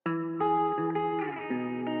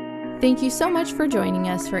Thank you so much for joining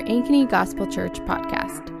us for Ankeny Gospel Church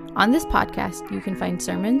podcast. On this podcast, you can find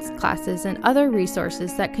sermons, classes, and other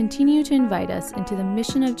resources that continue to invite us into the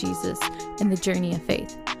mission of Jesus and the journey of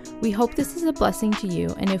faith. We hope this is a blessing to you,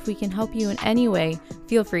 and if we can help you in any way,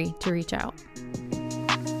 feel free to reach out.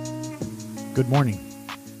 Good morning.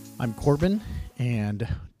 I'm Corbin, and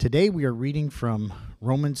today we are reading from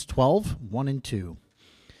Romans 12, 1 and 2.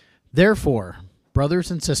 Therefore, brothers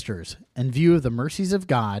and sisters, in view of the mercies of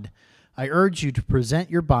God, I urge you to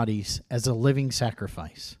present your bodies as a living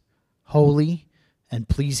sacrifice, holy and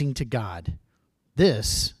pleasing to God.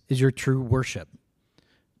 This is your true worship.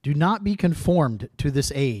 Do not be conformed to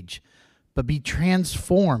this age, but be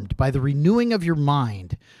transformed by the renewing of your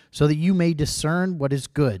mind, so that you may discern what is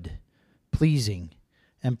good, pleasing,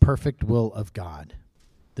 and perfect will of God.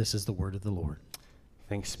 This is the word of the Lord.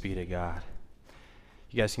 Thanks be to God.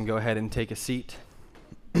 You guys can go ahead and take a seat.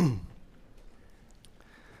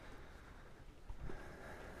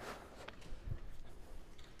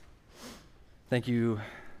 Thank you,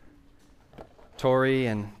 Tori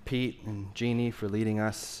and Pete and Jeannie, for leading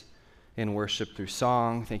us in worship through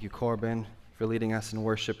song. Thank you, Corbin, for leading us in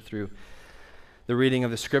worship through the reading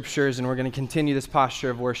of the scriptures. And we're going to continue this posture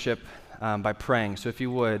of worship by praying. So if you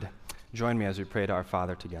would, join me as we pray to our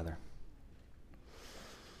Father together.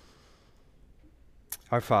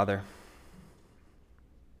 Our Father,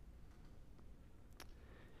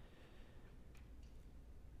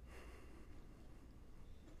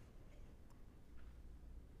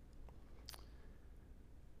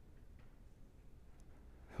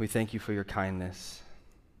 we thank you for your kindness.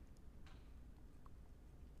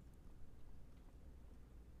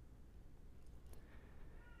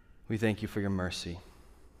 We thank you for your mercy.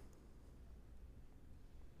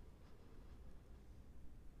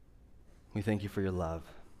 We thank you for your love.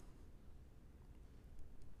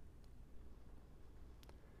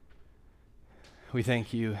 We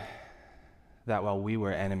thank you that while we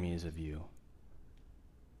were enemies of you,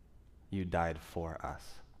 you died for us.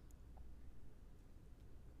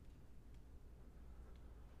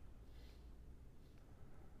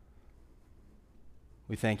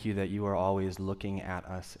 We thank you that you are always looking at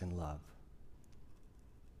us in love.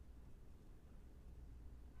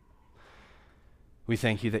 We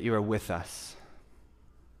thank you that you are with us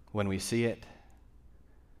when we see it,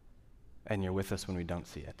 and you're with us when we don't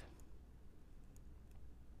see it.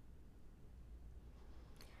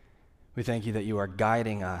 We thank you that you are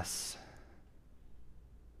guiding us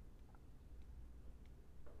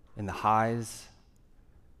in the highs,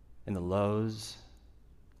 in the lows,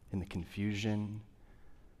 in the confusion,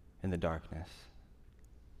 in the darkness.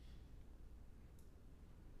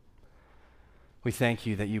 We thank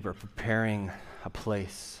you that you are preparing a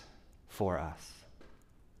place for us.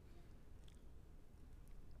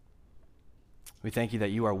 We thank you that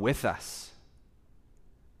you are with us.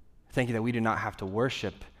 Thank you that we do not have to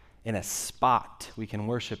worship in a spot. We can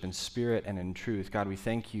worship in spirit and in truth. God, we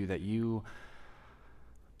thank you that you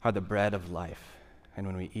are the bread of life, and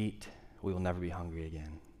when we eat, we will never be hungry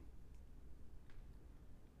again.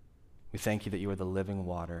 We thank you that you are the living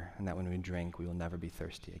water, and that when we drink, we will never be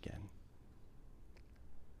thirsty again.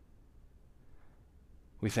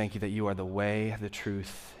 We thank you that you are the way, the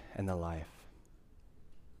truth, and the life.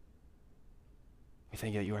 We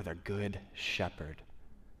thank you that you are the good shepherd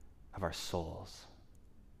of our souls.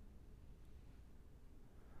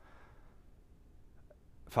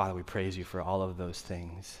 Father, we praise you for all of those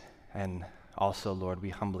things. And also, Lord, we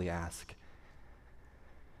humbly ask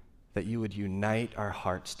that you would unite our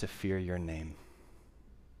hearts to fear your name.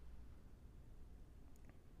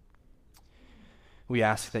 We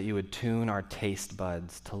ask that you would tune our taste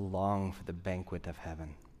buds to long for the banquet of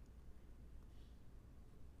heaven.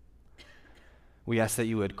 We ask that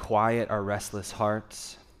you would quiet our restless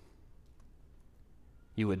hearts.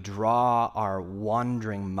 You would draw our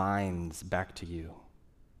wandering minds back to you,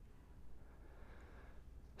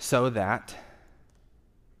 so that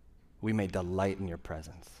we may delight in your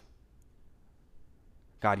presence.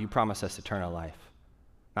 God, you promise us eternal life,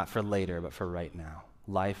 not for later, but for right now,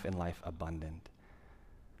 life and life abundant.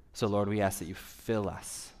 So, Lord, we ask that you fill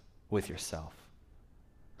us with yourself.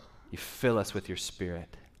 You fill us with your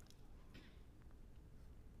Spirit.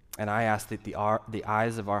 And I ask that the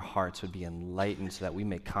eyes of our hearts would be enlightened so that we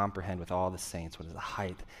may comprehend with all the saints what is the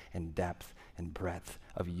height and depth and breadth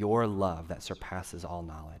of your love that surpasses all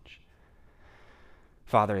knowledge.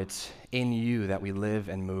 Father, it's in you that we live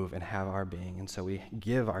and move and have our being. And so we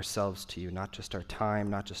give ourselves to you, not just our time,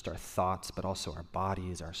 not just our thoughts, but also our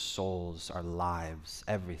bodies, our souls, our lives,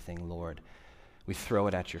 everything, Lord. We throw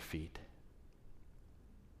it at your feet.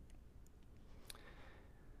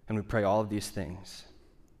 And we pray all of these things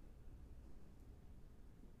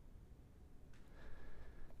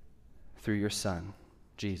through your Son,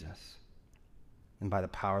 Jesus, and by the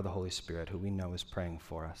power of the Holy Spirit, who we know is praying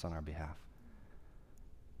for us on our behalf.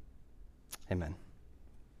 Amen.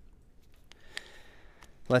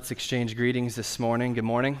 Let's exchange greetings this morning. Good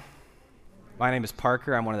morning. My name is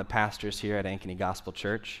Parker. I'm one of the pastors here at Ankeny Gospel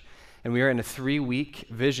Church, and we are in a 3-week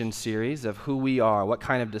vision series of who we are, what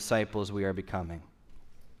kind of disciples we are becoming.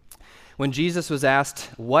 When Jesus was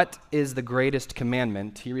asked, "What is the greatest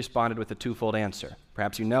commandment?" he responded with a twofold answer.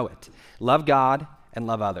 Perhaps you know it. Love God and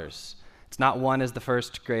love others. It's not one is the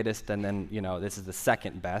first greatest and then, this is the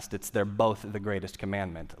second best. They're both the greatest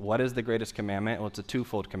commandment. What is the greatest commandment? Well, it's a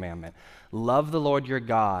twofold commandment. Love the Lord your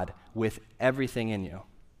God with everything in you.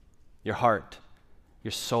 Your heart,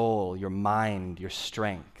 your soul, your mind, your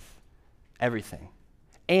strength, everything.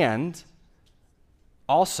 And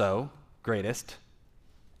also, greatest,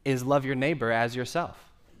 is love your neighbor as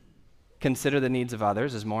yourself. Consider the needs of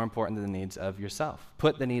others as more important than the needs of yourself.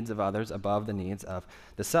 Put the needs of others above the needs of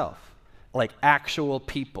the self. Like actual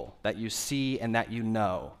people that you see and that you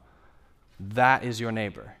know. That is your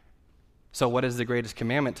neighbor. So what is the greatest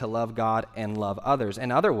commandment? To love God and love others.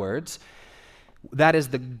 In other words, that is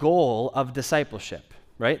the goal of discipleship,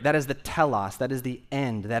 right? That is the telos, that is the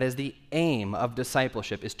end, that is the aim of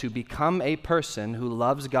discipleship, is to become a person who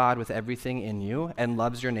loves God with everything in you and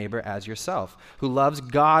loves your neighbor as yourself, who loves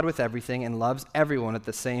God with everything and loves everyone with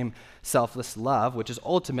the same selfless love, which is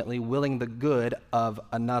ultimately willing the good of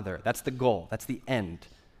another. That's the goal, that's the end.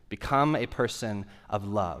 Become a person of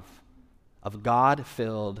love, of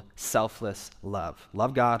God-filled, selfless love.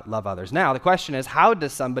 Love God, love others. Now, the question is, how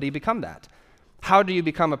does somebody become that? How do you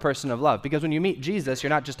become a person of love? Because when you meet Jesus, you're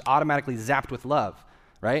not just automatically zapped with love,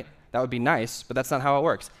 right? That would be nice, but that's not how it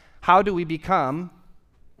works. How do we become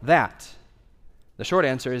that? The short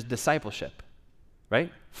answer is discipleship,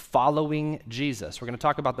 right? Following Jesus. We're going to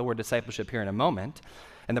talk about the word discipleship here in a moment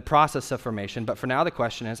and the process of formation, but for now the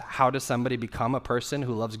question is, how does somebody become a person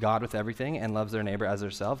who loves God with everything and loves their neighbor as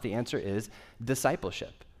themselves? The answer is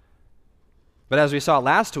discipleship. But as we saw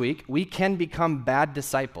last week, we can become bad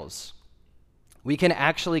disciples. We can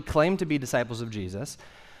actually claim to be disciples of Jesus,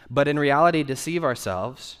 but in reality deceive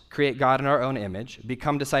ourselves, create God in our own image,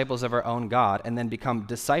 become disciples of our own God, and then become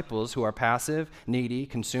disciples who are passive, needy,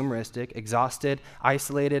 consumeristic, exhausted,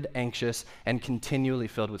 isolated, anxious, and continually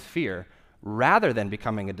filled with fear, rather than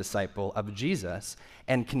becoming a disciple of Jesus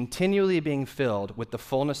and continually being filled with the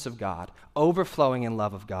fullness of God, overflowing in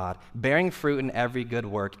love of God, bearing fruit in every good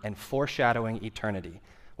work, and foreshadowing eternity.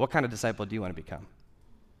 What kind of disciple do you want to become?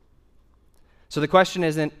 So the question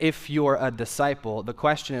isn't if you're a disciple, the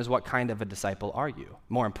question is what kind of a disciple are you?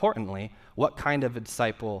 More importantly, what kind of a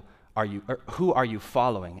disciple are you, or who are you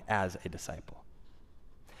following as a disciple?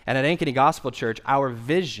 And at Ankeny Gospel Church, our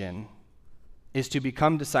vision is to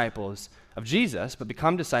become disciples of Jesus, but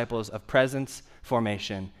become disciples of presence,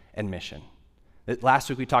 formation, and mission. Last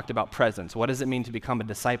week we talked about presence. What does it mean to become a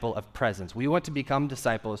disciple of presence? We want to become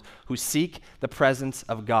disciples who seek the presence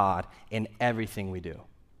of God in everything we do.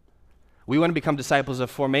 We want to become disciples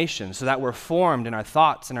of formation so that we're formed in our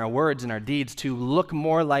thoughts and our words and our deeds to look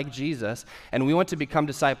more like Jesus. And we want to become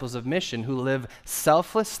disciples of mission who live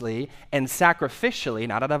selflessly and sacrificially,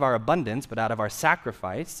 not out of our abundance, but out of our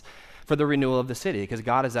sacrifice for the renewal of the city, because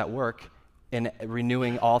God is at work in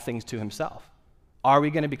renewing all things to himself. Are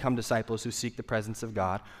we going to become disciples who seek the presence of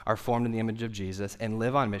God, are formed in the image of Jesus, and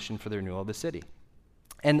live on mission for the renewal of the city?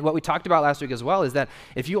 And what we talked about last week as well is that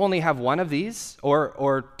if you only have one of these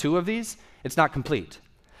or two of these, it's not complete.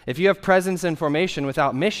 If you have presence and formation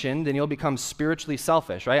without mission, then you'll become spiritually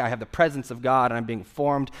selfish, right? I have the presence of God and I'm being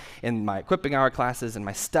formed in my equipping hour classes and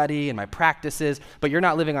my study and my practices, but you're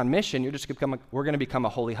not living on mission. We're going to become a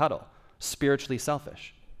holy huddle, spiritually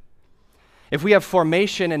selfish. If we have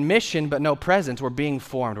formation and mission but no presence, we're being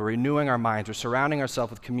formed, we're renewing our minds, we're surrounding ourselves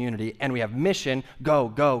with community, and we have mission, go,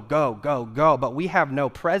 go, go, go, go, but we have no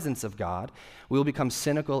presence of God, we will become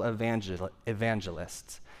cynical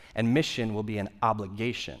evangelists, and mission will be an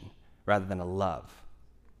obligation rather than a love.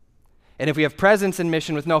 And if we have presence and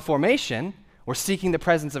mission with no formation, we're seeking the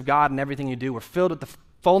presence of God in everything you do, we're filled with the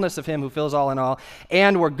fullness of him who fills all in all,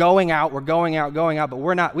 and we're going out, but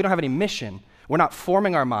we don't have any mission. We're not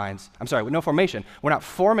forming our minds. With no formation. We're not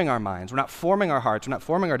forming our minds. We're not forming our hearts. We're not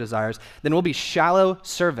forming our desires. Then we'll be shallow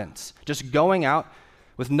servants, just going out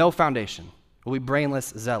with no foundation. We'll be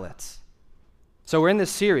brainless zealots. So we're in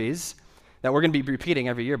this series that we're going to be repeating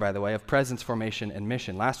every year, by the way, of presence, formation, and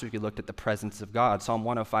mission. Last week we looked at the presence of God. Psalm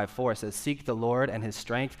 105:4 says, "Seek the Lord and his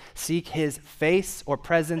strength. Seek his face or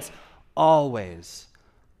presence always."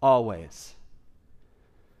 Always.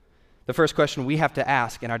 The first question we have to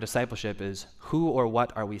ask in our discipleship is, who or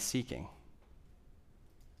what are we seeking?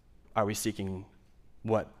 Are we seeking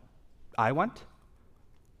what I want?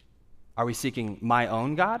 Are we seeking my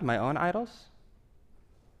own God, my own idols?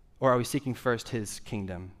 Or are we seeking first his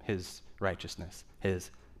kingdom, his righteousness,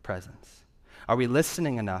 his presence? Are we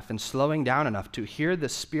listening enough and slowing down enough to hear the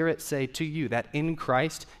Spirit say to you that in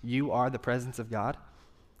Christ you are the presence of God?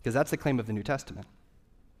 Because that's the claim of the New Testament.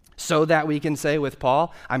 So that we can say with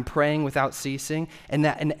Paul, I'm praying without ceasing, and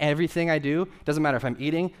that in everything I do, doesn't matter if I'm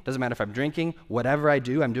eating, doesn't matter if I'm drinking, whatever I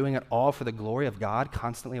do, I'm doing it all for the glory of God,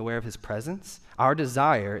 constantly aware of his presence. Our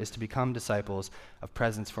desire is to become disciples of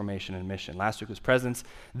presence, formation, and mission. Last week was presence.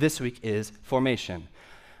 This week is formation.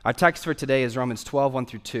 Our text for today is Romans 12, 1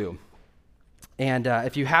 through 2. And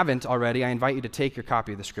if you haven't already, I invite you to take your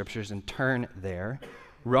copy of the scriptures and turn there.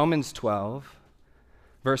 Romans 12,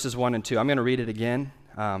 verses 1 and 2. I'm going to read it again.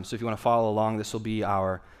 So if you want to follow along, this will be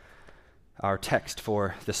our text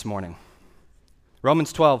for this morning.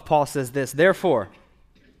 Romans 12, Paul says this, therefore,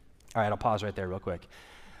 all right, I'll pause right there real quick.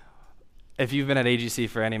 If you've been at AGC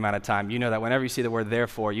for any amount of time, you know that whenever you see the word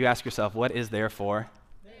therefore, you ask yourself, what is therefore?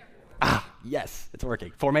 Yes, it's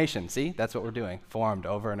working. Formation, see? That's what we're doing. Formed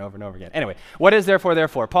over and over and over again. Anyway, what is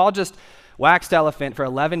therefore? Paul just waxed elephant for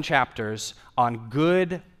 11 chapters on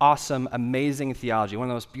good, awesome, amazing theology. One of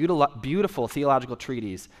the most beautiful theological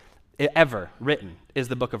treatises ever written is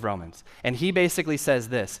the book of Romans. And he basically says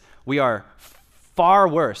this, we are far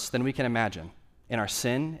worse than we can imagine in our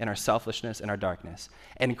sin, in our selfishness, in our darkness.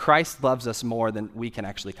 And Christ loves us more than we can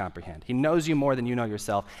actually comprehend. He knows you more than you know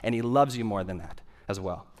yourself, and he loves you more than that as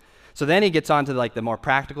well. So then he gets on to the more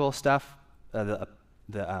practical stuff,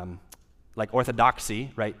 like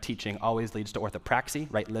orthodoxy, right? Teaching always leads to orthopraxy,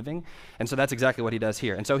 right? Living. And so that's exactly what he does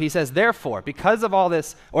here. And so he says, therefore, because of all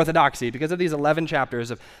this orthodoxy, because of these 11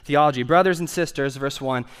 chapters of theology, brothers and sisters, verse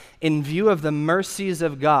 1, in view of the mercies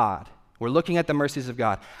of God, we're looking at the mercies of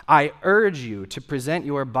God, I urge you to present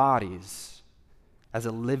your bodies as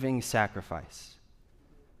a living sacrifice,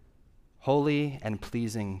 holy and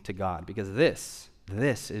pleasing to God, because this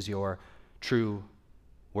is your true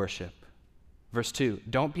worship. Verse 2,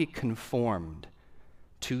 don't be conformed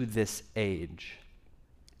to this age,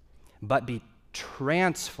 but be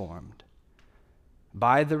transformed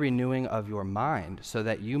by the renewing of your mind, so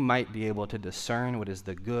that you might be able to discern what is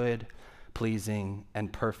the good, pleasing,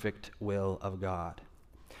 and perfect will of God.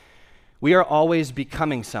 We are always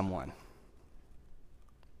becoming someone.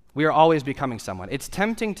 We are always becoming someone. It's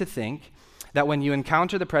tempting to think that when you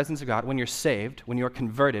encounter the presence of God, when you're saved, when you're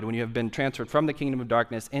converted, when you have been transferred from the kingdom of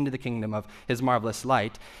darkness into the kingdom of his marvelous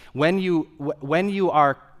light, when you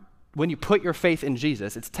put your faith in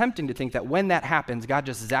Jesus, it's tempting to think that when that happens, God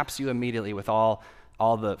just zaps you immediately with all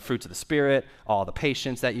the fruits of the Spirit, all the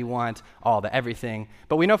patience that you want, all the everything.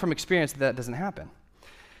 But we know from experience that doesn't happen.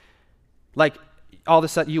 Like, all of a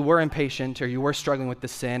sudden you were impatient or you were struggling with the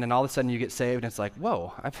sin, and all of a sudden you get saved, and it's like,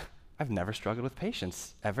 whoa, I've never struggled with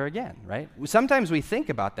patience ever again, right? Sometimes we think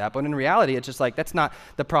about that, but in reality, it's just like, that's not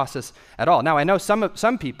the process at all. Now, I know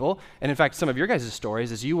some people, and in fact, some of your guys'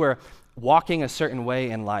 stories, is you were walking a certain way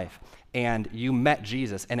in life, and you met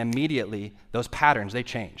Jesus, and immediately those patterns, they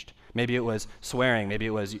changed. Maybe it was swearing, maybe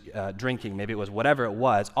it was drinking, maybe it was whatever it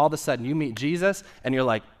was. All of a sudden, you meet Jesus, and you're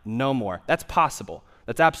like, no more. That's possible.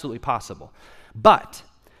 That's absolutely possible. But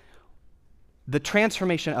the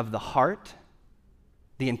transformation of the heart,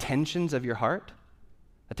 the intentions of your heart,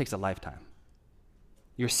 that takes a lifetime.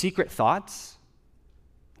 Your secret thoughts,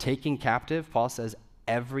 taking captive, Paul says,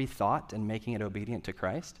 every thought and making it obedient to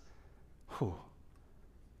Christ,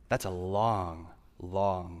 that's a long,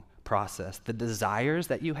 long process. The desires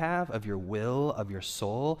that you have of your will, of your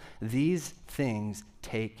soul, these things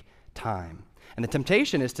take time. And the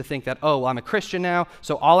temptation is to think that, oh, well, I'm a Christian now,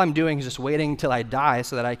 so all I'm doing is just waiting till I die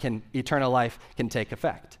so that eternal life can take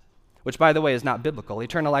effect. Which, by the way, is not biblical.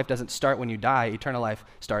 Eternal life doesn't start when you die. Eternal life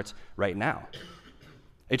starts right now.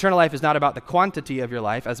 Eternal life is not about the quantity of your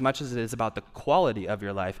life as much as it is about the quality of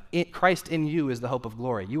your life. Christ in you is the hope of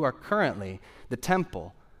glory. You are currently the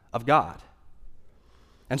temple of God.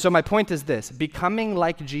 And so my point is this: becoming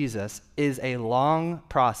like Jesus is a long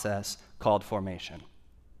process called formation.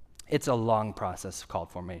 It's a long process called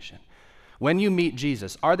formation. When you meet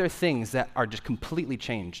Jesus, are there things that are just completely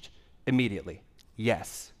changed immediately?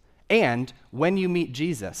 Yes. And when you meet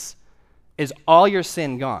Jesus, is all your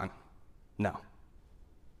sin gone? No.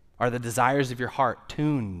 Are the desires of your heart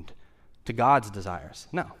tuned to God's desires?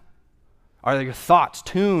 No. Are your thoughts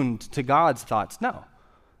tuned to God's thoughts? No.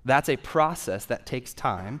 That's a process that takes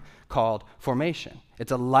time called formation.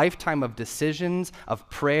 It's a lifetime of decisions, of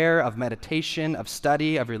prayer, of meditation, of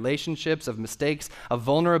study, of relationships, of mistakes, of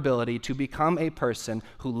vulnerability to become a person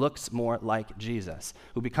who looks more like Jesus,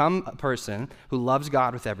 who become a person who loves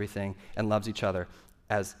God with everything and loves each other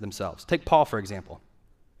as themselves. Take Paul, for example.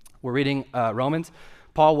 We're reading Romans.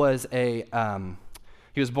 Paul was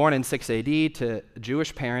he was born in 6 AD to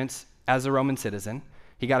Jewish parents as a Roman citizen.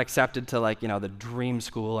 He got accepted to the dream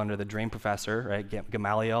school under the dream professor, right?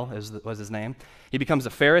 Gamaliel was his name. He becomes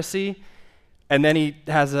a Pharisee, and then he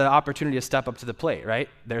has an opportunity to step up to the plate, right?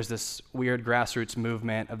 There's this weird grassroots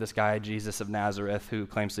movement of this guy, Jesus of Nazareth, who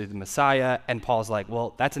claims to be the Messiah, and Paul's like,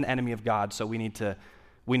 well, that's an enemy of God, so we need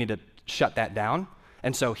to shut that down.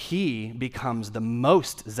 And so he becomes the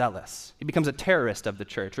most zealous. He becomes a terrorist of the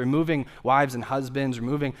church, removing wives and husbands,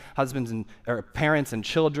 or parents and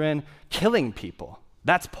children, killing people.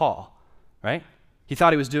 That's Paul, right? He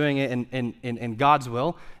thought he was doing it in God's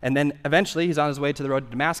will, and then eventually he's on his way to the road to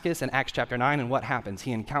Damascus in Acts chapter 9, and what happens?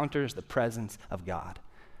 He encounters the presence of God.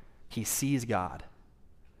 He sees God,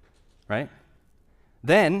 right?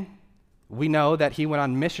 Then we know that he went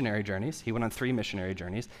on missionary journeys. He went on 3 missionary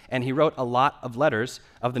journeys, and he wrote a lot of letters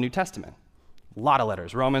of the New Testament. A lot of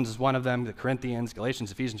letters. Romans is one of them, the Corinthians,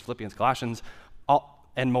 Galatians, Ephesians, Philippians, Colossians,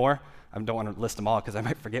 and more. I don't want to list them all because I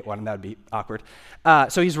might forget one, and that would be awkward.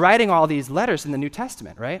 So he's writing all these letters in the New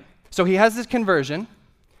Testament, right? So he has this conversion,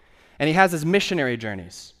 and he has his missionary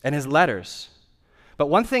journeys and his letters. But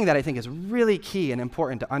one thing that I think is really key and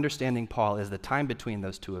important to understanding Paul is the time between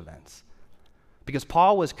those 2 events. Because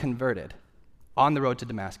Paul was converted on the road to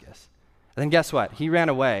Damascus. And then guess what? He ran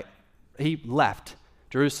away. He left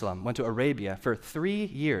Jerusalem, went to Arabia for 3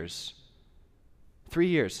 years. 3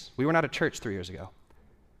 years. We were not a church 3 years ago.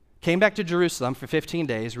 Came back to Jerusalem for 15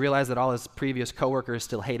 days, realized that all his previous coworkers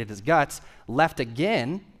still hated his guts, left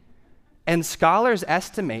again, and scholars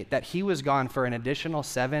estimate that he was gone for an additional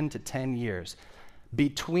 7 to 10 years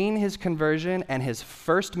between his conversion and his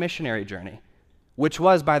first missionary journey, which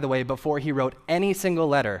was, by the way, before he wrote any single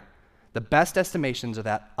letter. The best estimations are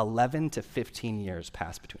that 11 to 15 years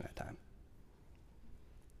passed between that time.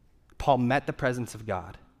 Paul met the presence of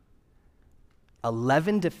God.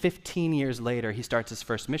 11 to 15 years later, he starts his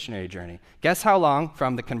first missionary journey. Guess how long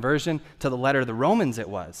from the conversion to the letter to the Romans it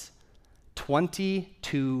was?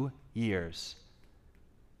 22 years.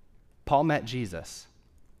 Paul met Jesus.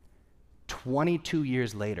 22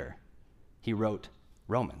 years later, he wrote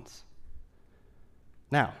Romans.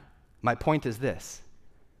 Now, my point is this.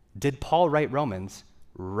 Did Paul write Romans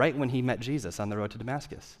right when he met Jesus on the road to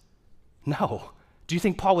Damascus? No. Do you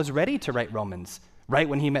think Paul was ready to write Romans right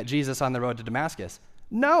when he met Jesus on the road to Damascus?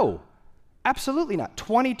 No, absolutely not.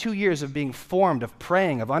 22 years of being formed, of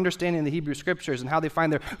praying, of understanding the Hebrew Scriptures and how they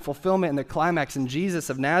find their fulfillment and their climax in Jesus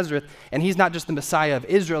of Nazareth. And he's not just the Messiah of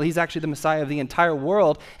Israel, he's actually the Messiah of the entire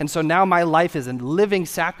world. And so now my life is a living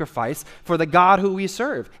sacrifice for the God who we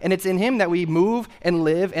serve. And it's in him that we move and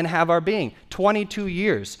live and have our being. 22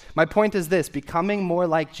 years. My point is this: becoming more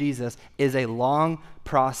like Jesus is a long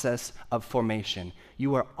process of formation.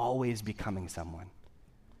 You are always becoming someone.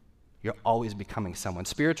 You're always becoming someone.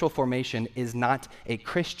 Spiritual formation is not a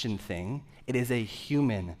Christian thing. It is a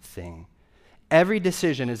human thing. Every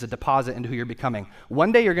decision is a deposit into who you're becoming.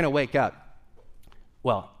 One day you're going to wake up.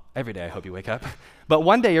 Well, every day I hope you wake up. But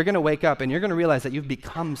one day you're going to wake up and you're going to realize that you've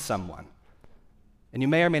become someone. And you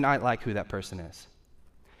may or may not like who that person is.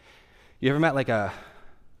 You ever met like a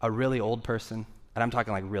really old person? And I'm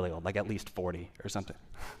talking like really old, like at least 40 or something.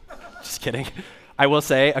 Just kidding. I will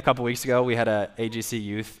say, a couple weeks ago, we had a AGC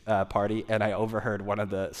youth party, and I overheard one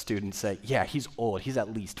of the students say, "Yeah, he's old. He's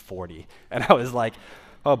at least 40." And I was like,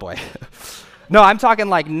 "Oh boy." No, I'm talking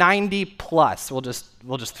like 90 plus. We'll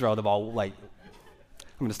just throw the ball. Like,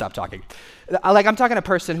 I'm gonna stop talking. Like, I'm talking a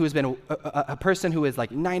person who has been a person who is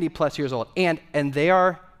like 90 plus years old, and they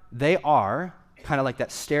are kind of like that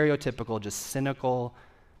stereotypical, just cynical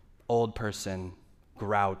old person,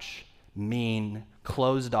 grouch, mean,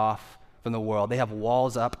 closed off from the world. They have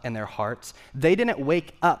walls up in their hearts. They didn't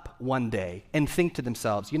wake up one day and think to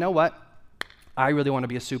themselves, you know what? I really want to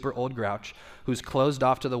be a super old grouch who's closed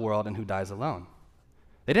off to the world and who dies alone.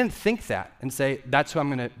 They didn't think that and say, that's who I'm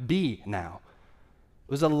going to be now.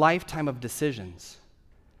 It was a lifetime of decisions,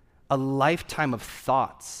 a lifetime of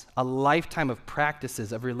thoughts, a lifetime of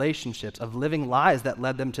practices, of relationships, of living lives that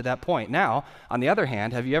led them to that point. Now, on the other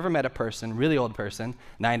hand, have you ever met a person, really old person,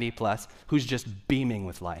 90 plus, who's just beaming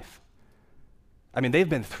with life? I mean, they've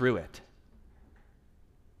been through it,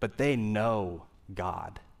 but they know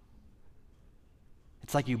God.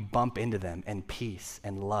 It's like you bump into them and peace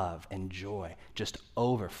and love and joy just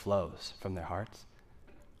overflows from their hearts.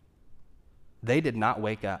 They did not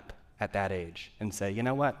wake up at that age and say, you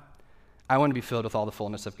know what? I want to be filled with all the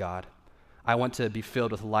fullness of God. I want to be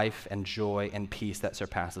filled with life and joy and peace that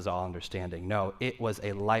surpasses all understanding. No, it was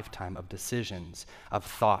a lifetime of decisions, of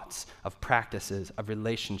thoughts, of practices, of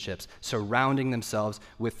relationships, surrounding themselves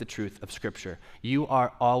with the truth of Scripture. You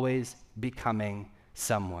are always becoming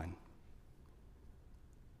someone.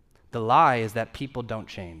 The lie is that people don't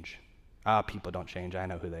change. People don't change. I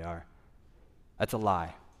know who they are. That's a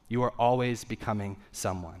lie. You are always becoming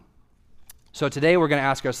someone. So today we're going to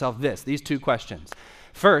ask ourselves these two questions.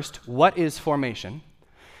 First, what is formation?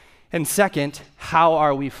 And second, how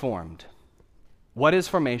are we formed? What is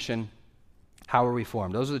formation? How are we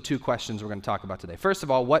formed? Those are the two questions we're going to talk about today. First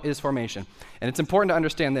of all, what is formation? And it's important to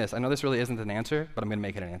understand this. I know this really isn't an answer, but I'm going to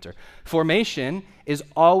make it an answer. Formation is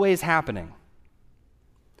always happening.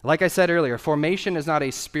 Like I said earlier, formation is not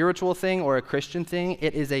a spiritual thing or a Christian thing.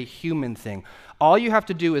 It is a human thing. All you have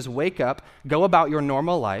to do is wake up, go about your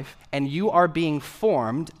normal life, and you are being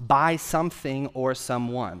formed by something or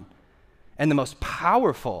someone. And the most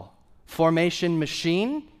powerful formation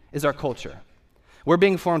machine is our culture. We're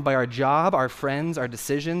being formed by our job, our friends, our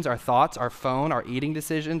decisions, our thoughts, our phone, our eating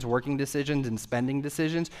decisions, working decisions, and spending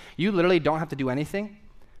decisions. You literally don't have to do anything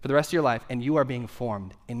for the rest of your life, and you are being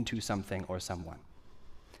formed into something or someone.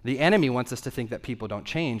 The enemy wants us to think that people don't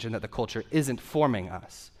change and that the culture isn't forming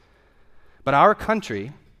us. But our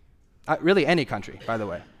country, really any country, by the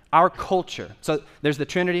way, our culture, so there's the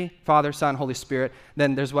Trinity, Father, Son, Holy Spirit,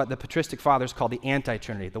 then there's what the patristic fathers call the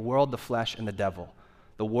anti-Trinity, the world, the flesh, and the devil.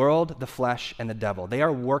 The world, the flesh, and the devil. They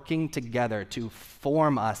are working together to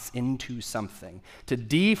form us into something, to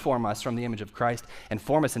deform us from the image of Christ and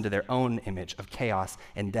form us into their own image of chaos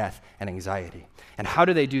and death and anxiety. And how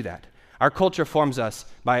do they do that? Our culture forms us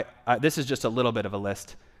by, this is just a little bit of a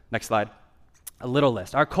list. Next slide. A little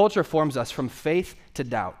list. Our culture forms us from faith to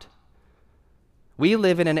doubt. We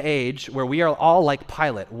live in an age where we are all like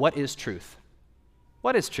Pilate. What is truth?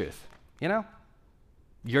 What is truth? You know?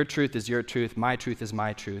 Your truth is your truth. My truth is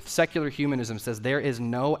my truth. Secular humanism says there is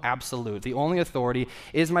no absolute. The only authority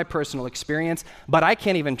is my personal experience, but I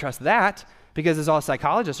can't even trust that because, as all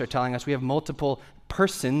psychologists are telling us, we have multiple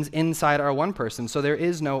persons inside our one person. So there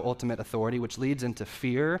is no ultimate authority, which leads into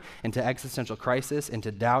fear, into existential crisis,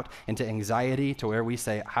 into doubt, into anxiety, to where we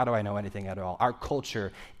say, how do I know anything at all? Our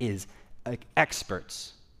culture is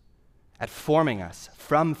experts at forming us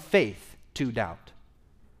from faith to doubt.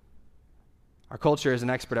 Our culture is an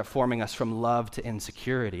expert at forming us from love to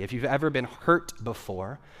insecurity. If you've ever been hurt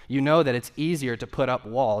before, you know that it's easier to put up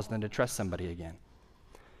walls than to trust somebody again.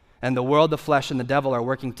 And the world, the flesh, and the devil are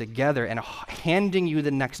working together and handing you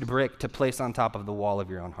the next brick to place on top of the wall of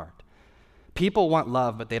your own heart. People want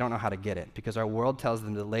love, but they don't know how to get it because our world tells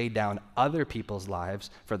them to lay down other people's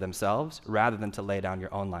lives for themselves rather than to lay down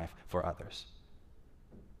your own life for others.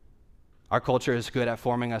 Our culture is good at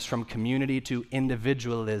forming us from community to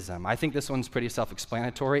individualism. I think this one's pretty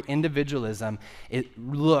self-explanatory. Individualism, it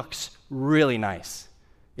looks really nice.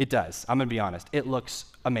 It does. I'm going to be honest. It looks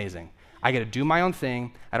amazing. I get to do my own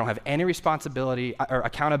thing. I don't have any responsibility or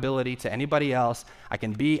accountability to anybody else. I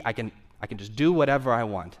can just do whatever I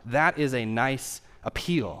want. That is a nice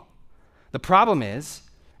appeal. The problem is,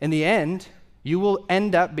 in the end, you will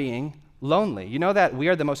end up being lonely. You know that we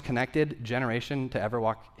are the most connected generation to ever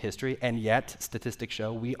walk history, and yet statistics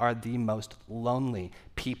show we are the most lonely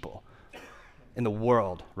people in the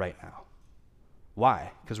world right now.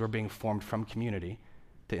 Why? Because we're being formed from community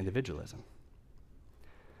to individualism.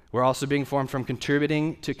 We're also being formed from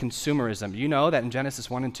contributing to consumerism. You know that in Genesis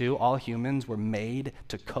 1 and 2, all humans were made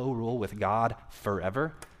to co-rule with God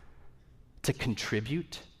forever, to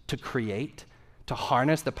contribute, to create, to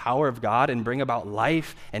harness the power of God and bring about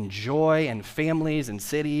life and joy and families and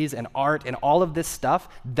cities and art and all of this stuff.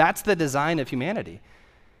 That's the design of humanity.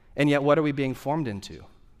 And yet, what are we being formed into?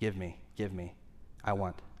 Give me, I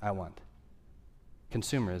want.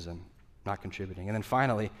 Consumerism, not contributing. And then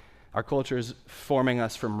finally, our culture is forming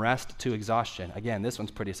us from rest to exhaustion. Again, this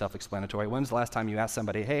one's pretty self-explanatory. When's the last time you asked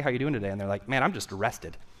somebody, hey, how you doing today? And they're like, man, I'm just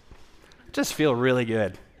rested. Just feel really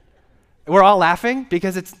good. We're all laughing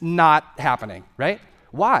because it's not happening, right?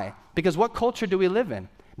 Why? Because what culture do we live in?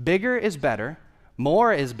 Bigger is better,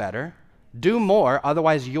 more is better, do more,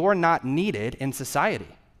 otherwise you're not needed in society.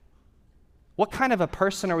 What kind of a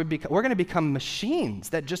person are we becoming? We're going to become machines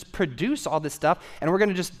that just produce all this stuff, and we're going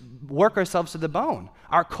to just work ourselves to the bone.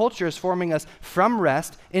 Our culture is forming us from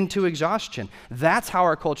rest into exhaustion. That's how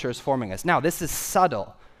our culture is forming us. Now, this is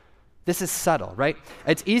subtle. This is subtle, right?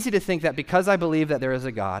 It's easy to think that because I believe that there is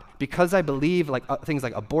a God, because I believe things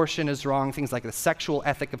like abortion is wrong, things like the sexual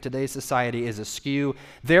ethic of today's society is askew,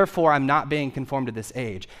 therefore I'm not being conformed to this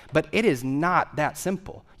age. But it is not that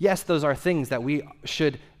simple. Yes, those are things that we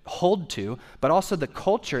should hold to, but also the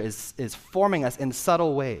culture is forming us in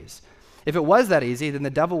subtle ways. If it was that easy, then the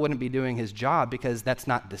devil wouldn't be doing his job, because that's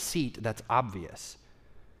not deceit, that's obvious.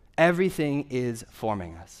 Everything is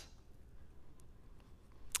forming us.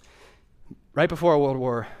 Right before World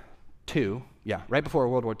War II,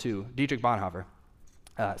 Dietrich Bonhoeffer,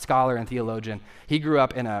 scholar and theologian, he grew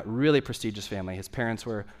up in a really prestigious family. His parents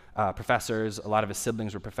were professors. A lot of his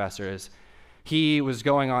siblings were professors. He was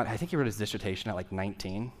going on, I think he wrote his dissertation at like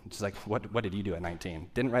 19, which is like, what did you do at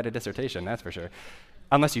 19? Didn't write a dissertation, that's for sure.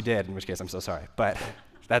 Unless you did, in which case I'm so sorry, but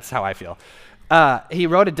that's how I feel. He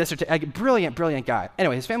wrote a dissertation, brilliant guy.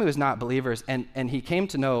 Anyway, his family was not believers, and he came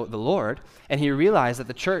to know the Lord, and he realized that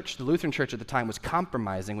the Lutheran church at the time, was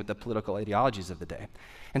compromising with the political ideologies of the day.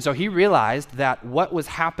 And so he realized that what was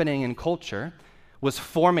happening in culture was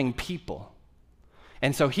forming people.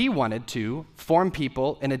 And so he wanted to form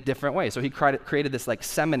people in a different way. So he created this like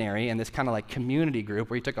seminary and this kind of like community group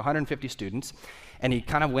where he took 150 students, and he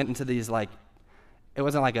kind of went into these it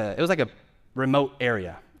was like a remote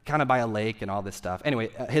area, kind of by a lake and all this stuff. Anyway,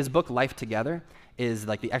 his book, Life Together, is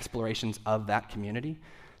like the explorations of that community.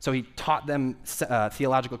 So he taught them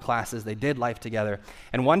theological classes. They did life together.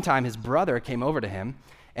 And one time his brother came over to him,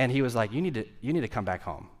 and he was like, you need to come back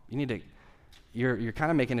home. You're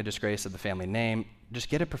kind of making a disgrace of the family name. Just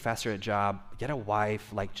get a professorate job, get a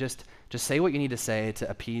wife, just say what you need to say to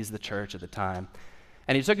appease the church at the time.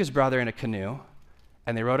 And he took his brother in a canoe,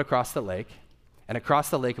 and they rowed across the lake. And across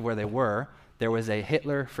the lake of where they were, there was a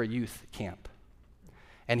Hitler for Youth camp.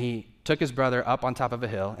 And he took his brother up on top of a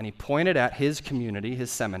hill, and he pointed at his community,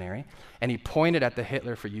 his seminary, and he pointed at the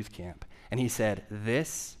Hitler for Youth camp. And he said,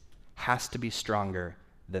 this has to be stronger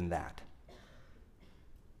than that.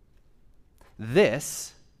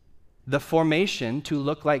 This, the formation to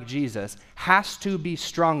look like Jesus, has to be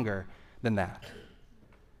stronger than that.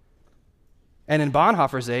 And in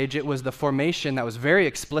Bonhoeffer's age, it was the formation that was very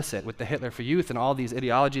explicit with the Hitler for Youth and all these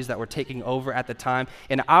ideologies that were taking over at the time.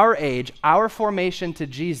 In our age, our formation to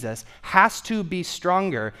Jesus has to be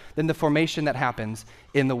stronger than the formation that happens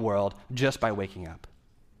in the world just by waking up.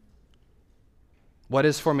 What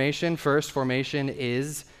is formation? First, formation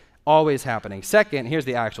is always happening. Second, here's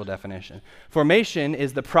the actual definition. Formation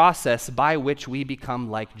is the process by which we become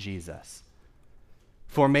like Jesus.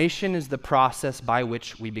 Formation is the process by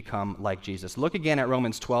which we become like Jesus. Look again at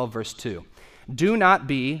Romans 12, verse 2. Do not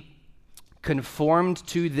be conformed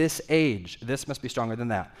to this age. This must be stronger than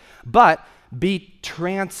that. But be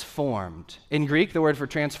transformed. In Greek, the word for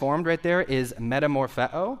transformed right there is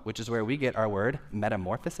metamorpheo, which is where we get our word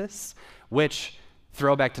metamorphosis, which,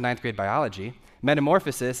 throwback to 9th grade biology,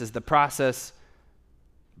 metamorphosis is the process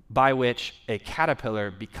by which a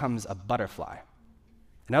caterpillar becomes a butterfly.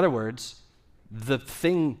 In other words, the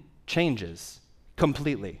thing changes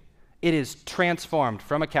completely. It is transformed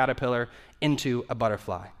from a caterpillar into a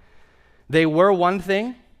butterfly. They were one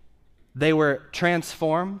thing. They were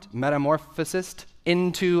transformed, metamorphosed,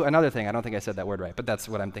 into another thing. I don't think I said that word right, but that's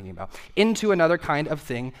what I'm thinking about. Into another kind of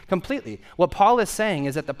thing completely. What Paul is saying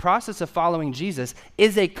is that the process of following Jesus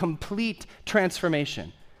is a complete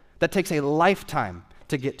transformation that takes a lifetime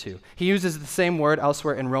to get to. He uses the same word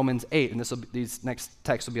elsewhere in Romans 8, and these next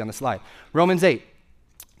texts will be on the slide. Romans 8,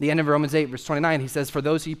 the end of Romans 8, verse 29, he says, for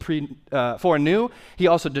those he foreknew, he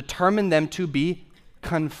also determined them to be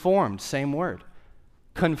conformed, same word,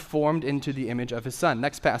 conformed into the image of his Son.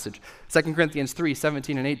 Next passage, 2 Corinthians 3,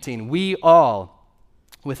 17 and 18. We all,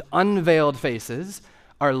 with unveiled faces,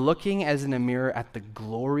 are looking as in a mirror at the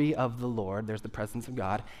glory of the Lord, there's the presence of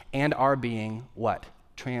God, and are being, what?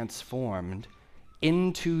 Transformed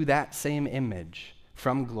into that same image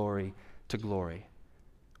from glory to glory.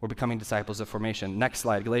 We're becoming disciples of formation. Next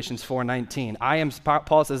slide, Galatians 4:19.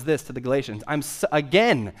 Paul says this to the Galatians, I'm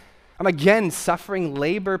again suffering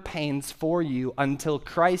labor pains for you until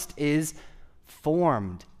Christ is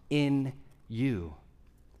formed in you.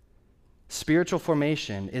 Spiritual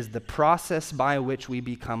formation is the process by which we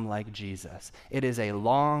become like Jesus. It is a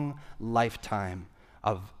long lifetime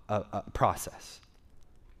of a process.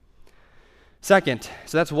 Second,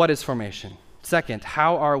 so that's what is formation. Second,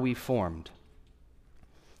 how are we formed?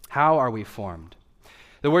 How are we formed?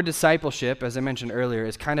 The word discipleship, as I mentioned earlier,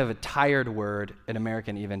 is kind of a tired word in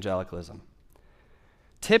American evangelicalism.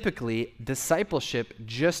 Typically, discipleship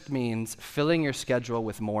just means filling your schedule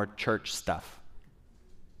with more church stuff.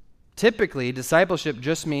 Typically, discipleship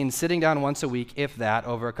just means sitting down once a week, if that,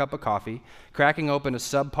 over a cup of coffee, cracking open a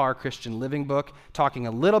subpar Christian living book, talking a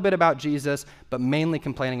little bit about Jesus, but mainly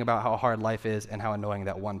complaining about how hard life is and how annoying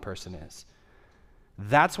that one person is.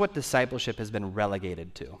 That's what discipleship has been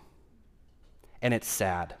relegated to. And it's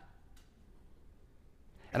sad.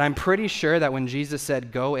 And I'm pretty sure that when Jesus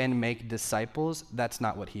said, go and make disciples, that's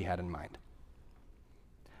not what he had in mind.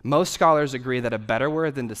 Most scholars agree that a better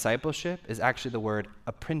word than discipleship is actually the word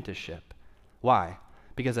apprenticeship. Why?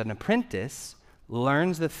 Because an apprentice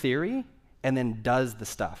learns the theory and then does the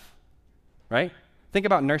stuff, right? Think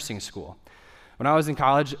about nursing school. When I was in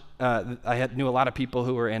college, I knew a lot of people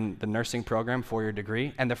who were in the nursing program, 4-year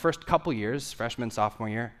degree, and the first couple years, freshman, sophomore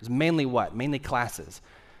year, is mainly what? Mainly classes.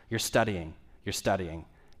 You're studying.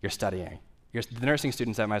 The nursing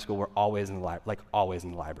students at my school were always in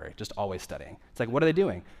the library, just always studying. It's like, what are they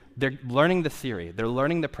doing? They're learning the theory, they're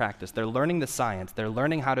learning the practice, they're learning the science, they're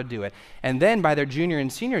learning how to do it. And then by their junior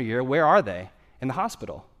and senior year, where are they? In the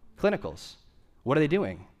hospital, clinicals. What are they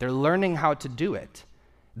doing? They're learning how to do it.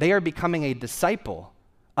 They are becoming a disciple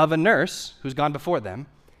of a nurse who's gone before them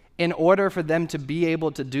in order for them to be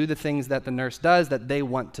able to do the things that the nurse does that they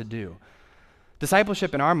want to do.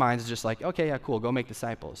 Discipleship in our minds is just like, okay, yeah, cool, go make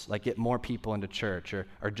disciples, like get more people into church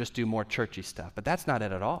or just do more churchy stuff. But that's not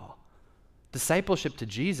it at all. Discipleship to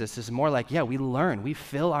Jesus is more like, yeah, we learn, we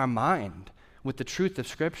fill our mind with the truth of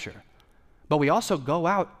Scripture. But we also go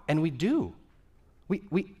out and we do.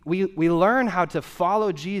 We learn how to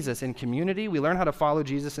follow Jesus in community. We learn how to follow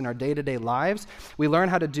Jesus in our day-to-day lives. We learn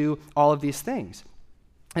how to do all of these things.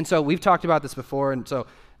 And so we've talked about this before, and so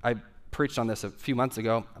I preached on this a few months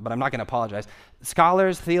ago, but I'm not going to apologize.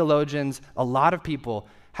 Scholars, theologians, a lot of people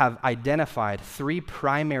have identified 3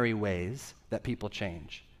 primary ways that people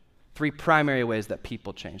change. 3 primary ways that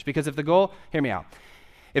people change. Because if the goal, hear me out,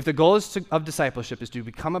 if the goal of discipleship is to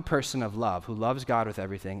become a person of love who loves God with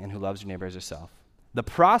everything and who loves your neighbor as yourself, the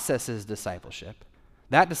process is discipleship.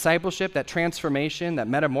 That discipleship, that transformation, that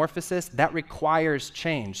metamorphosis, that requires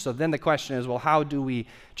change. So then the question is, well, how do we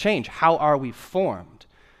change? How are we formed?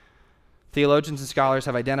 Theologians and scholars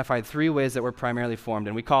have identified 3 ways that we're primarily formed,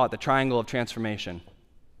 and we call it the triangle of transformation,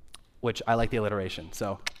 which I like the alliteration,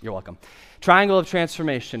 so you're welcome. Triangle of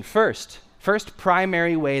transformation. First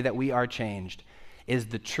primary way that we are changed is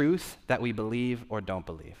the truth that we believe or don't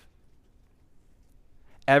believe.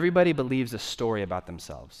 Everybody believes a story about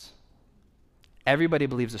themselves. Everybody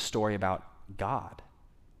believes a story about God.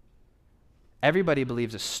 Everybody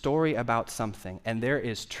believes a story about something, and there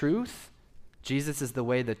is truth. Jesus is the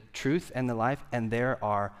way, the truth, and the life, and there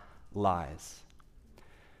are lies.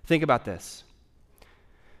 Think about this.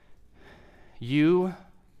 You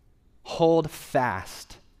hold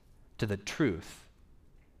fast to the truth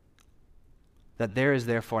that there is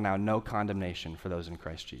therefore now no condemnation for those in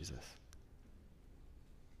Christ Jesus.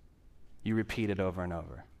 You repeat it over and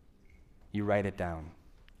over. You write it down.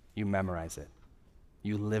 You memorize it.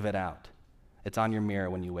 You live it out. It's on your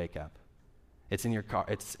mirror when you wake up. It's in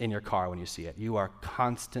your car when you see it. You are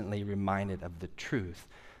constantly reminded of the truth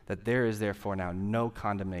that there is therefore now no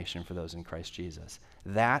condemnation for those in Christ Jesus.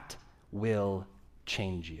 That will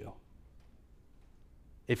change you.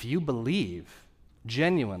 If you believe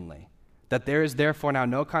genuinely that there is therefore now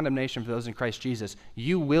no condemnation for those in Christ Jesus,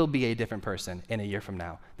 you will be a different person in a year from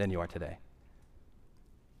now than you are today.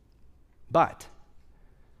 But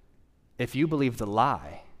if you believe the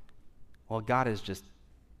lie, well, God is just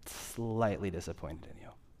slightly disappointed in you.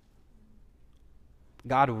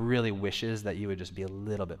 God really wishes that you would just be a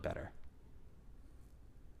little bit better.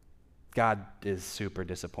 God is super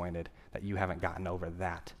disappointed that you haven't gotten over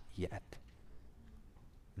that yet.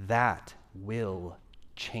 That will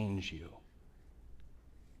change you.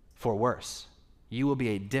 For worse, you will be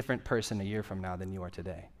a different person a year from now than you are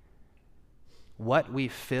today. What we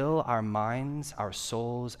fill our minds, our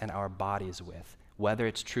souls, and our bodies with, whether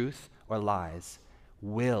it's truth or lies,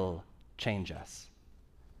 will change us.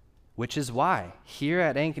 Which is why here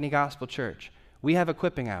at Ankeny Gospel Church, we have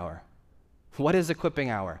Equipping Hour. What is Equipping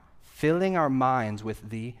Hour? Filling our minds with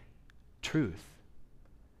the truth.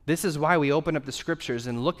 This is why we open up the scriptures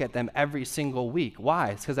and look at them every single week. Why?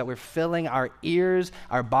 It's because that we're filling our ears,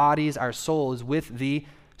 our bodies, our souls with the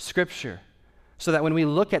scripture. So that when we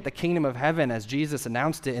look at the kingdom of heaven as Jesus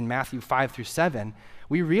announced it in Matthew 5-7,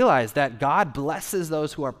 we realize that God blesses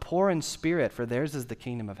those who are poor in spirit, for theirs is the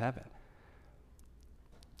kingdom of heaven.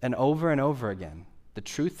 And over again, the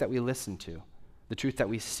truth that we listen to, the truth that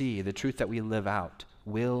we see, the truth that we live out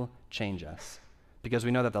will change us. Because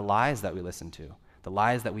we know that the lies that we listen to, the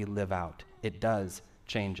lies that we live out, it does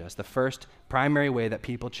change us. The first primary way that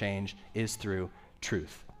people change is through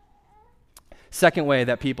truth. Second way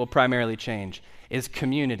that people primarily change is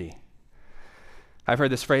community. I've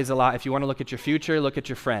heard this phrase a lot. If you want to look at your future, look at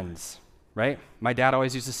your friends, right? My dad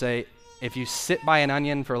always used to say, if you sit by an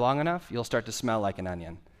onion for long enough, you'll start to smell like an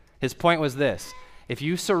onion. His point was this: if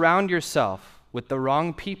you surround yourself with the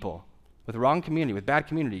wrong people, with wrong community, with bad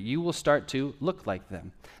community, you will start to look like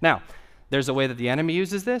them. Now, there's a way that the enemy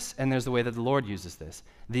uses this, and there's the way that the Lord uses this.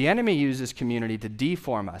 The enemy uses community to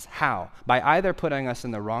deform us. How? By either putting us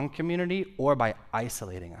in the wrong community or by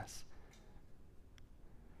isolating us.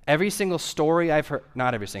 Every single story I've heard,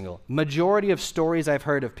 not every single, majority of stories I've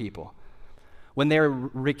heard of people, when they're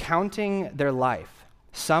recounting their life,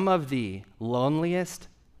 some of the lowest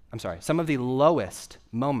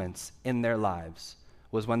moments in their lives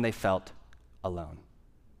was when they felt alone.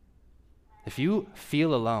 If you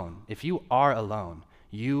feel alone, if you are alone,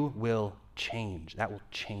 you will change. That will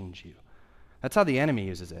change you. That's how the enemy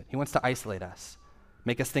uses it. He wants to isolate us,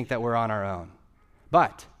 make us think that we're on our own.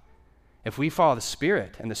 But if we follow the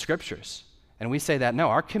Spirit and the Scriptures, and we say that, no,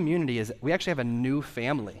 our community is, we actually have a new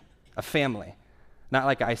family, a family. Not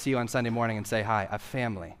like I see you on Sunday morning and say hi, a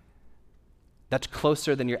family. That's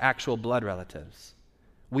closer than your actual blood relatives.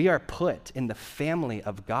 We are put in the family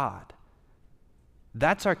of God.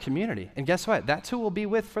 That's our community. And guess what? That's who we'll be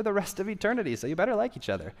with for the rest of eternity, so you better like each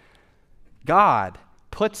other. God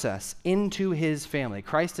puts us into his family.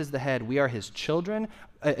 Christ is the head. We are his children.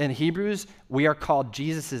 In Hebrews, we are called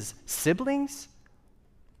Jesus' siblings.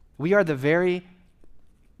 We are the very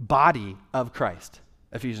body of Christ,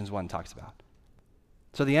 Ephesians 1 talks about.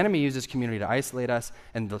 So the enemy uses community to isolate us,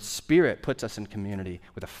 and the Spirit puts us in community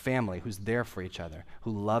with a family who's there for each other,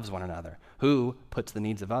 who loves one another, who puts the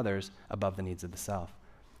needs of others above the needs of the self.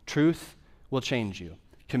 Truth will change you.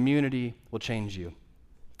 Community will change you.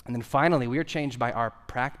 And then finally, we are changed by our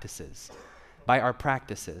practices. By our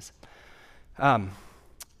practices.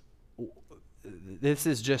 This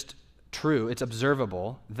is just true. It's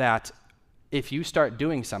observable that if you start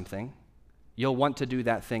doing something, you'll want to do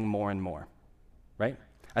that thing more and more. Right?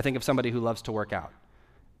 I think of somebody who loves to work out.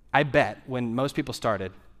 I bet when most people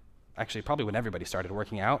started, actually probably when everybody started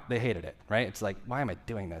working out, they hated it, right? It's like, why am I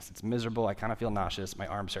doing this? It's miserable. I kind of feel nauseous. My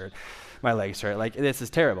arms hurt. My legs hurt. Like, this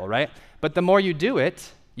is terrible, right? But the more you do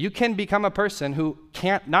it, you can become a person who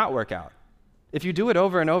can't not work out. If you do it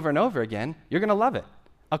over and over and over again, you're going to love it.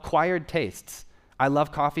 Acquired tastes. I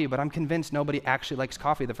love coffee, but I'm convinced nobody actually likes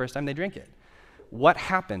coffee the first time they drink it. What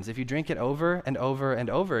happens if you drink it over and over and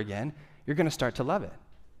over again? You're going to start to love it.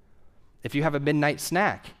 If you have a midnight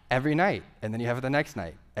snack every night, and then you have it the next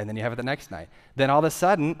night, and then you have it the next night, then all of a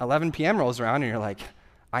sudden, 11 p.m. rolls around, and you're like,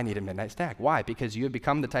 I need a midnight snack. Why? Because you have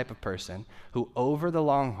become the type of person who, over the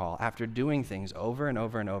long haul, after doing things over and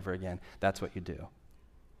over and over again, that's what you do.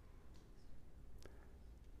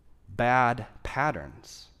 Bad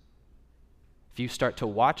patterns. If you start to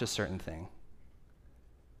watch a certain thing,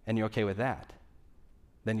 and you're okay with that,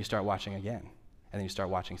 then you start watching again. And then you start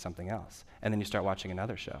watching something else. And then you start watching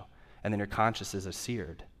another show. And then your consciences are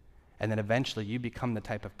seared. And then eventually you become the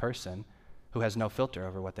type of person who has no filter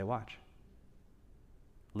over what they watch.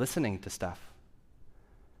 Listening to stuff.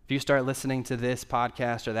 If you start listening to this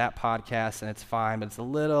podcast or that podcast and it's fine, but it's a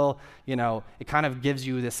little, it kind of gives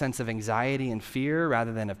you this sense of anxiety and fear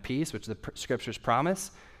rather than of peace, which the scriptures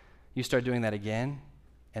promise. You start doing that again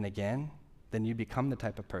and again, then you become the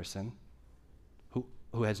type of person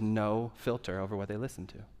who has no filter over what they listen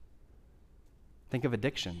to. Think of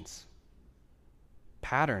addictions,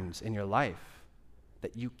 patterns in your life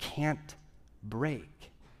that you can't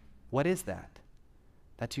break. What is that?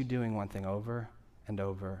 That's you doing one thing over and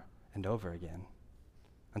over and over again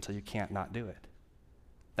until you can't not do it.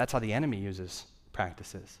 That's how the enemy uses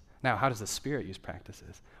practices. Now, how does the Spirit use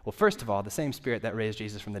practices? Well, first of all, the same Spirit that raised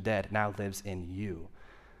Jesus from the dead now lives in you.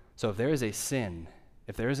 So if there is a sin,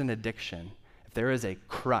 if there is an addiction, if there is a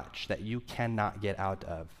crutch that you cannot get out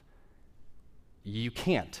of, you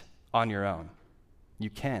can't on your own. You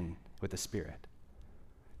can with the Spirit.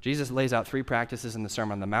 Jesus lays out 3 practices in the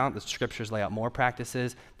Sermon on the Mount. The scriptures lay out more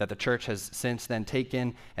practices that the church has since then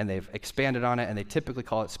taken, and they've expanded on it, and they typically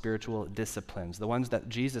call it spiritual disciplines. The ones that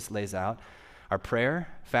Jesus lays out are prayer,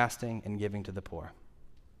 fasting, and giving to the poor.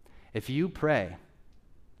 If you pray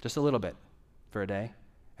just a little bit for a day,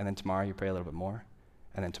 and then tomorrow you pray a little bit more,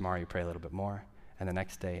 and then tomorrow you pray a little bit more, and the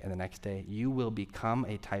next day, you will become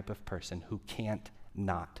a type of person who can't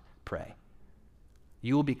not pray.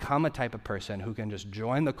 You will become a type of person who can just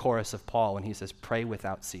join the chorus of Paul when he says, pray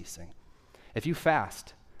without ceasing. If you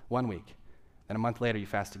fast 1 week, then a month later you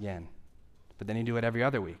fast again, but then you do it every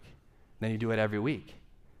other week, then you do it every week,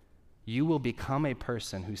 you will become a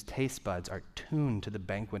person whose taste buds are tuned to the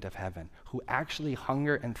banquet of heaven, who actually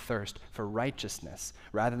hunger and thirst for righteousness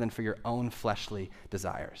rather than for your own fleshly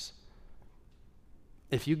desires.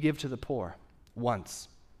 If you give to the poor once,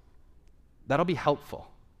 that'll be helpful.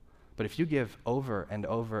 But if you give over and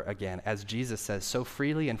over again, as Jesus says, so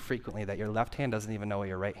freely and frequently that your left hand doesn't even know what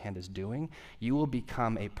your right hand is doing, you will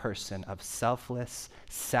become a person of selfless,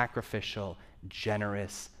 sacrificial,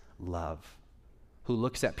 generous love, who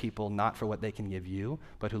looks at people not for what they can give you,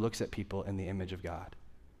 but who looks at people in the image of God.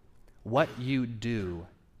 What you do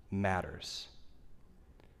matters.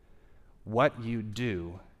 What you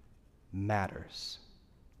do matters.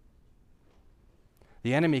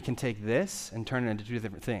 The enemy can take this and turn it into two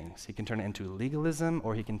different things. He can turn it into legalism,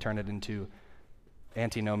 or he can turn it into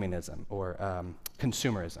antinomianism, or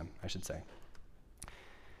consumerism, I should say.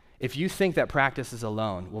 If you think that practices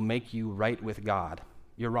alone will make you right with God,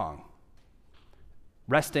 you're wrong.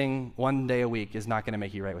 Resting one day a week is not going to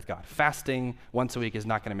make you right with God. Fasting once a week is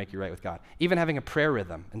not going to make you right with God. Even having a prayer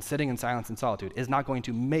rhythm and sitting in silence and solitude is not going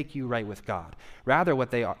to make you right with God. Rather,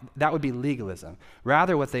 what they are, that would be legalism.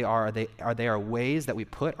 Rather, what they are ways that we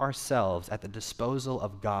put ourselves at the disposal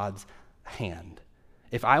of God's hand.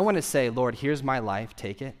 If I want to say, Lord, here's my life,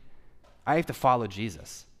 take it, I have to follow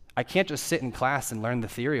Jesus. I can't just sit in class and learn the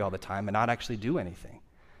theory all the time and not actually do anything.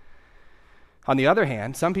 On the other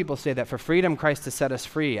hand, some people say that for freedom, Christ has set us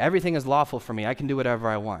free. Everything is lawful for me. I can do whatever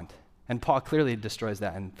I want. And Paul clearly destroys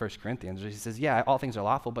that in 1 Corinthians. He says, yeah, all things are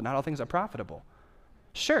lawful, but not all things are profitable.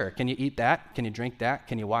 Sure, can you eat that? Can you drink that?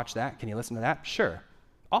 Can you watch that? Can you listen to that? Sure,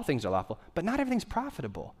 all things are lawful, but not everything's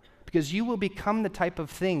profitable, because you will become the type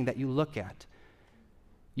of thing that you look at.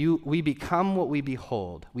 We become what we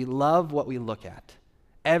behold. We love what we look at.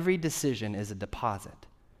 Every decision is a deposit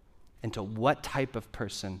into what type of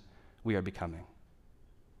person we are becoming.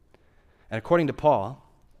 And according to Paul,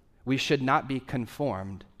 we should not be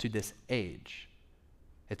conformed to this age.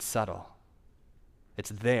 It's subtle. It's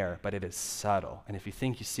there, but it is subtle. And if you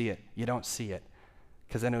think you see it, you don't see it,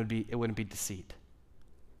 because then it wouldn't be deceit.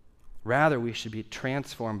 Rather, we should be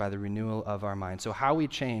transformed by the renewal of our mind. So how we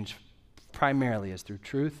change primarily is through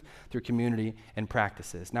truth, through community, and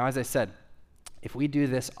practices. Now, as I said, if we do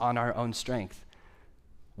this on our own strength,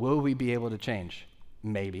 will we be able to change?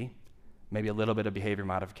 Maybe a little bit of behavior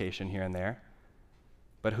modification here and there.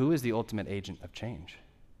 But who is the ultimate agent of change?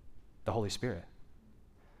 The Holy Spirit.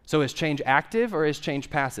 So is change active or is change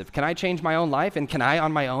passive? Can I change my own life, and can I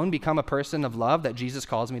on my own become a person of love that Jesus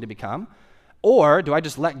calls me to become? Or do I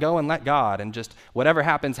just let go and let God and just whatever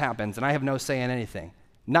happens, happens, and I have no say in anything?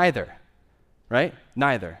 Neither, right?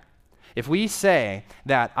 Neither. If we say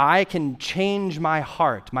that I can change my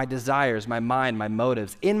heart, my desires, my mind, my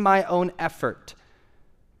motives in my own effort,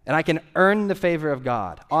 and I can earn the favor of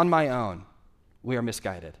God on my own, we are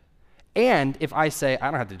misguided. And if I say, I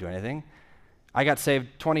don't have to do anything, I got saved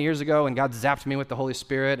 20 years ago and God zapped me with the Holy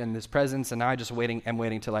Spirit and His presence, and now I'm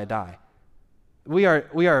waiting till I die. We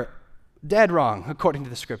are dead wrong according to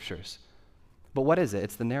the Scriptures. But what is it?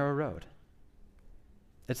 It's the narrow road.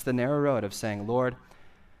 It's the narrow road of saying, Lord,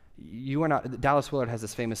 you are not. Dallas Willard has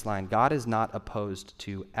this famous line, God is not opposed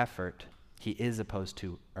to effort, He is opposed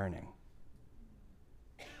to earning.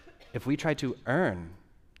 If we try to earn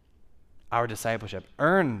our discipleship,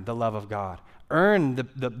 earn the love of God, earn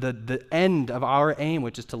the end of our aim,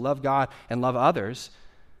 which is to love God and love others,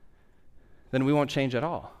 then we won't change at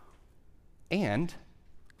all. And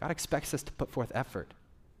God expects us to put forth effort,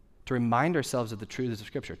 to remind ourselves of the truths of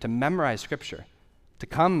Scripture, to memorize Scripture, to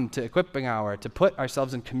come to equipping hour, to put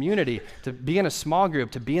ourselves in community, to be in a small group,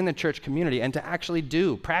 to be in the church community, and to actually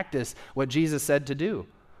practice what Jesus said to do.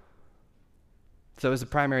 So is the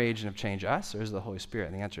primary agent of change us, or is it the Holy Spirit?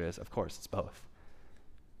 And the answer is, of course, it's both.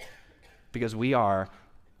 Because we are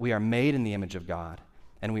made in the image of God,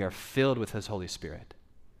 and we are filled with His Holy Spirit.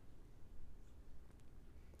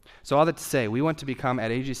 So all that to say, we want to become,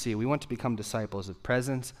 at AGC, we want to become disciples of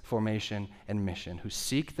presence, formation, and mission, who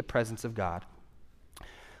seek the presence of God,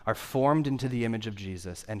 are formed into the image of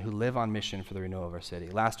Jesus, and who live on mission for the renewal of our city.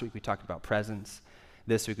 Last week we talked about presence.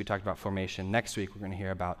 This week we talked about formation. Next week we're going to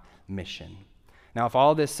hear about mission. Now, if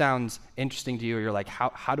all this sounds interesting to you, or you're like,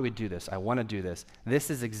 how do we do this? I want to do this. This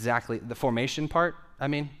is exactly, the formation part,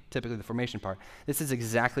 typically the formation part, this is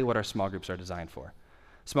exactly what our small groups are designed for.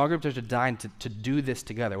 Small groups are designed to do this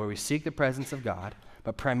together, where we seek the presence of God,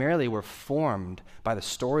 but primarily we're formed by the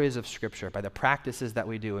stories of Scripture, by the practices that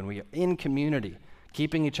we do, and we are in community,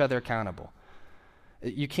 keeping each other accountable.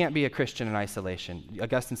 You can't be a Christian in isolation.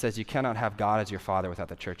 Augustine says you cannot have God as your father without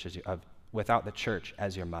the church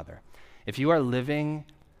as your mother. If you are living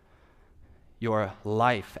your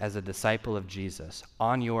life as a disciple of Jesus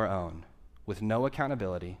on your own, with no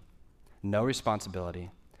accountability, no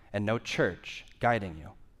responsibility, and no church guiding you,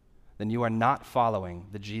 then you are not following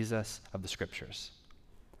the Jesus of the Scriptures.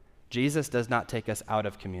 Jesus does not take us out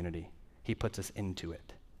of community. He puts us into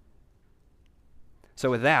it.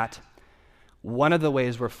 So with that, one of the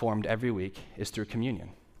ways we're formed every week is through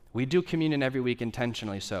communion. We do communion every week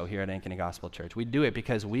intentionally so here at Ankeny Gospel Church. We do it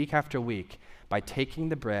because week after week, by taking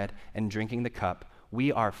the bread and drinking the cup,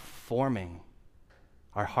 we are forming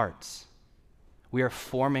our hearts. We are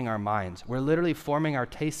forming our minds. We're literally forming our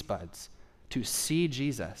taste buds to see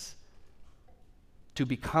Jesus, to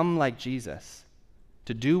become like Jesus,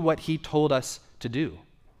 to do what he told us to do.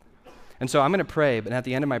 And so I'm going to pray, but at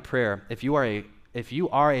the end of my prayer, if you are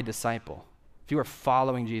a disciple, if you are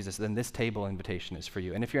following Jesus, then this table invitation is for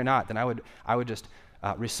you. And if you're not, then I would just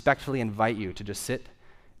respectfully invite you to just sit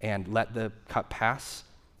and let the cup pass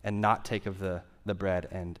and not take of the bread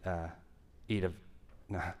and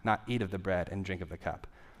not eat of the bread and drink of the cup.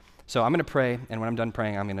 So I'm going to pray, and when I'm done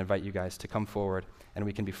praying, I'm going to invite you guys to come forward, and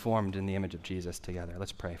we can be formed in the image of Jesus together.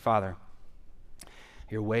 Let's pray. Father,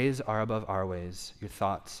 your ways are above our ways. Your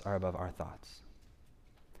thoughts are above our thoughts.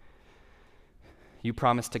 You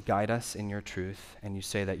promise to guide us in your truth, and you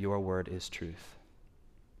say that your word is truth.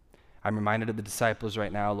 I'm reminded of the disciples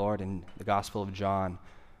right now, Lord, in the Gospel of John,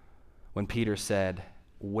 when Peter said,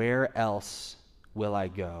 "Where else will I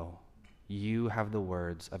go? You have the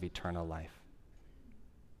words of eternal life."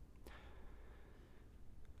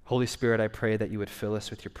 Holy Spirit, I pray that you would fill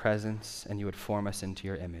us with your presence and you would form us into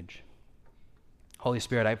your image. Holy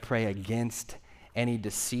Spirit, I pray against any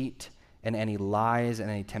deceit and any lies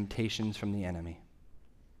and any temptations from the enemy.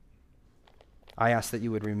 I ask that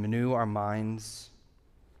you would renew our minds.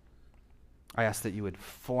 I ask that you would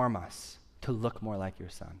form us to look more like your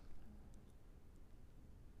Son.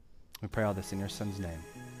 We pray all this in your Son's name,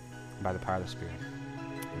 by the power of the Spirit.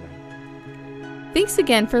 Amen. Thanks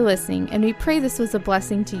again for listening, and we pray this was a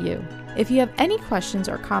blessing to you. If you have any questions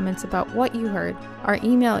or comments about what you heard, our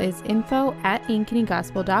email is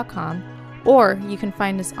info@ankenygospel.com, or you can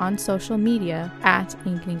find us on social media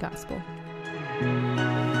 @AnkenyGospel.